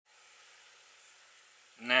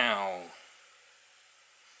Now,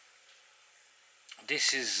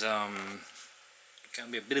 this is going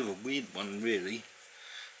to be a bit of a weird one really,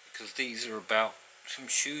 because these are about some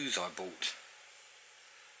shoes I bought.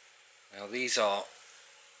 Now these are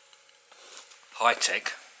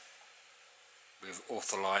Hi-Tec with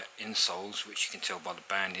ortholite insoles, which you can tell by the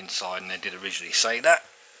band inside, and they did originally say that,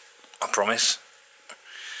 I promise.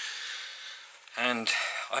 And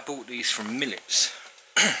I bought these from Millets.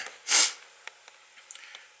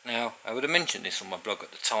 Now, I would have mentioned this on my blog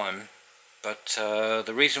at the time, but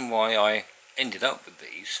the reason why I ended up with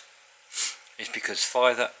these is because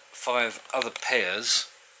five other pairs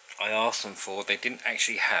I asked them for, they didn't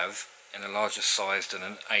actually have in a larger size than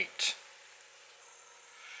an 8.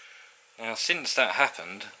 Now, since that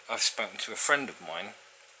happened, I've spoken to a friend of mine,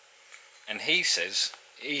 and he says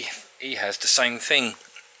he has the same thing.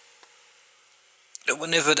 That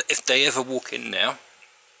whenever, if they ever walk in now,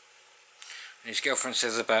 and his girlfriend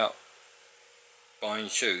says about buying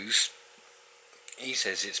shoes, he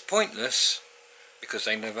says it's pointless because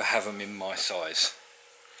they never have them in my size.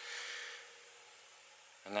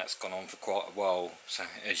 And that's gone on for quite a while, so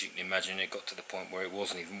as you can imagine, it got to the point where it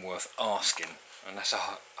wasn't even worth asking. And that's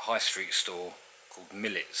a high street store called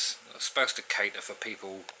Millets. It's supposed to cater for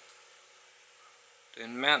people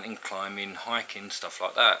doing mountain climbing, hiking, stuff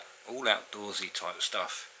like that, all outdoorsy type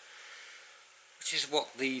stuff, which is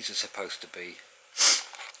what these are supposed to be.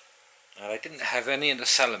 Now, they didn't have any of the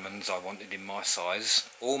Salomons I wanted in my size,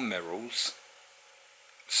 or Merrells,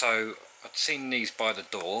 so I'd seen these by the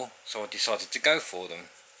door, so I decided to go for them.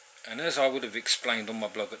 And as I would have explained on my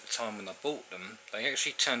blog at the time when I bought them, they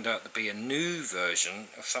actually turned out to be a new version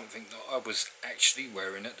of something that I was actually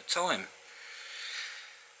wearing at the time.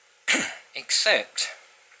 Except,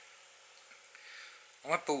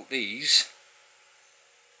 I bought these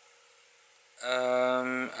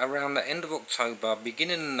around the end of October,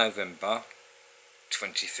 beginning of November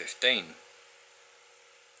 2015.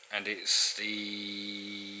 And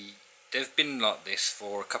they've been like this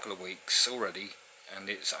for a couple of weeks already, and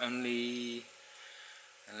it's only,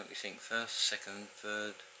 and let me think, 1st, 2nd,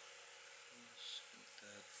 3rd,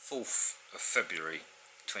 4th of February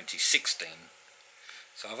 2016.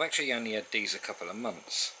 So I've actually only had these a couple of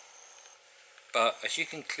months, but as you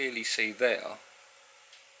can clearly see there,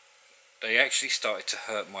 they actually started to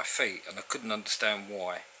hurt my feet, and I couldn't understand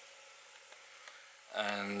why.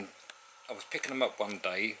 And I was picking them up one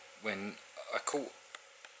day when I caught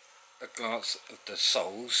a glance of the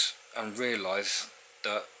soles and realised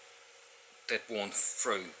that they'd worn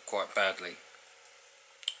through quite badly.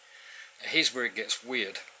 Here's where it gets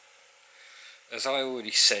weird. As I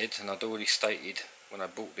already said, and I'd already stated when I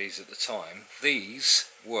bought these at the time, these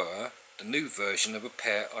were the new version of a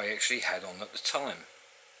pair I actually had on at the time.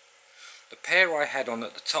 The pair I had on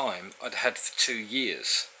at the time I'd had for 2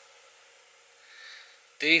 years.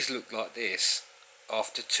 These look like this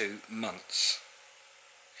after 2 months.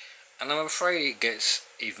 And I'm afraid it gets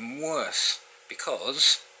even worse,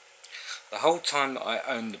 because the whole time that I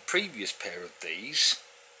owned the previous pair of these,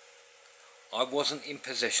 I wasn't in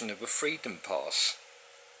possession of a freedom pass.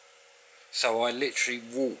 So I literally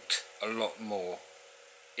walked a lot more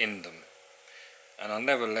in them. And I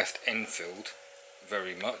never left Enfield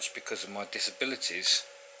very much because of my disabilities.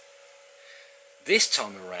 This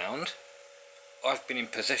time around, I've been in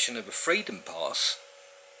possession of a freedom pass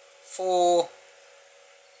for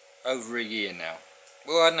over a year now.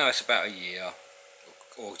 Well, I know it's about a year,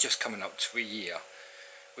 or just coming up to a year,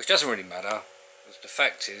 which doesn't really matter. The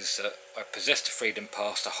fact is that I possessed a freedom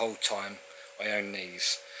pass the whole time I owned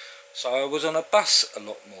these. So I was on a bus a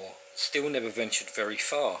lot more, still never ventured very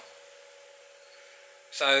far.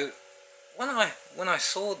 So when I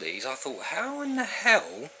saw these, I thought, how in the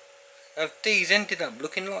hell have these ended up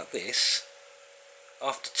looking like this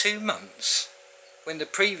after 2 months, when the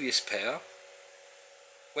previous pair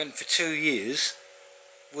went for 2 years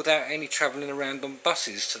without any travelling around on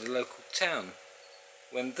buses to the local town,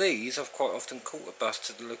 when these I've quite often caught a bus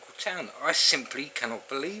to the local town. I simply cannot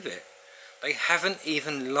believe it. They haven't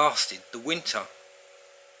even lasted the winter.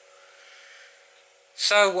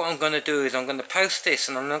 So what I'm going to do is I'm going to post this,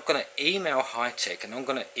 and I'm not going to email Hi-Tec, and I'm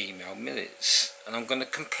going to email Millets, and I'm going to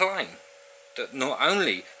complain that not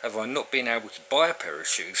only have I not been able to buy a pair of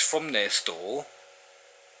shoes from their store,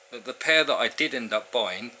 that the pair that I did end up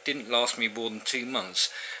buying didn't last me more than 2 months.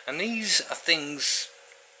 And these are things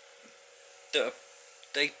that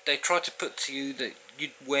they try to put to you that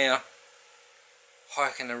you'd wear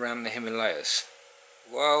hiking around the Himalayas.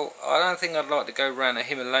 Well, I don't think I'd like to go around the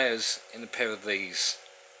Himalayas in a pair of these.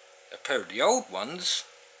 A pair of the old ones,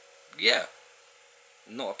 yeah,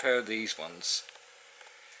 not a pair of these ones.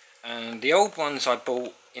 And the old ones I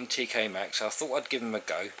bought in TK Maxx, I thought I'd give them a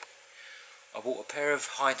go. I bought a pair of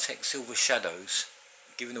Hi-Tec Silver Shadows,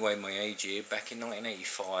 giving away my age here, back in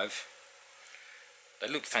 1985. They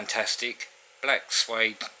looked fantastic, black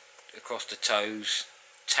suede across the toes,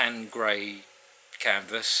 tan grey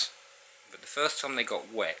canvas, but the first time they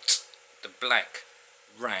got wet, the black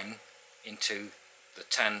ran into the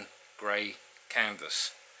tan grey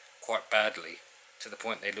canvas quite badly, to the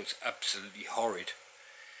point they looked absolutely horrid,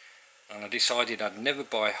 and I decided I'd never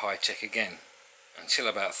buy Hi-Tec again until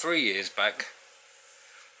about 3 years back,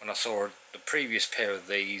 when I saw the previous pair of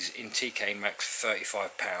these in TK Maxx for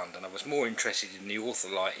 £35, and I was more interested in the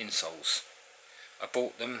Ortholite insoles. I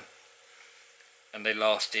bought them and they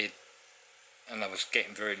lasted, and I was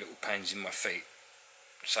getting very little pains in my feet.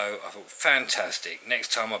 So I thought, fantastic,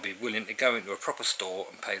 next time I'll be willing to go into a proper store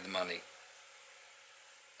and pay the money.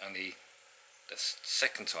 And the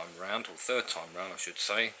second time round, or third time round I should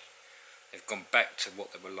say, they've gone back to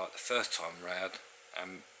what they were like the first time round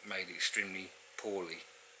and made extremely poorly.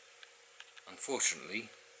 Unfortunately,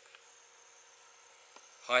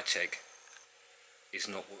 Hi-Tec is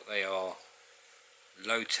not what they are.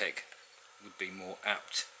 Low-Tec would be more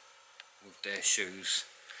apt with their shoes,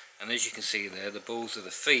 and as you can see there, the balls of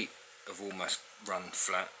the feet have almost run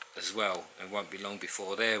flat as well. It won't be long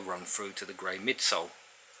before they'll run through to the grey midsole,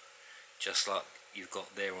 just like you've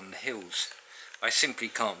got there on the heels. I simply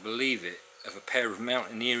can't believe it, of a pair of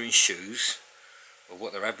mountaineering shoes, or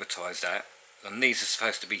what they're advertised at, and these are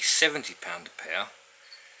supposed to be £70 a pair,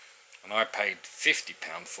 and I paid £50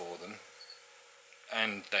 for them,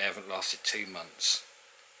 and they haven't lasted 2 months,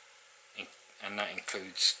 and that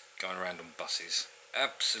includes going around on buses.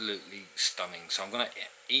 Absolutely stunning. So I'm going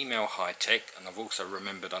to email Hi-Tec, and I've also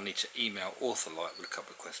remembered I need to email Ortholite with a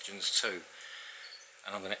couple of questions too,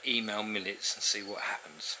 and I'm going to email Millets and see what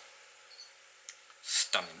happens.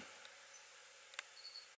 Stunning.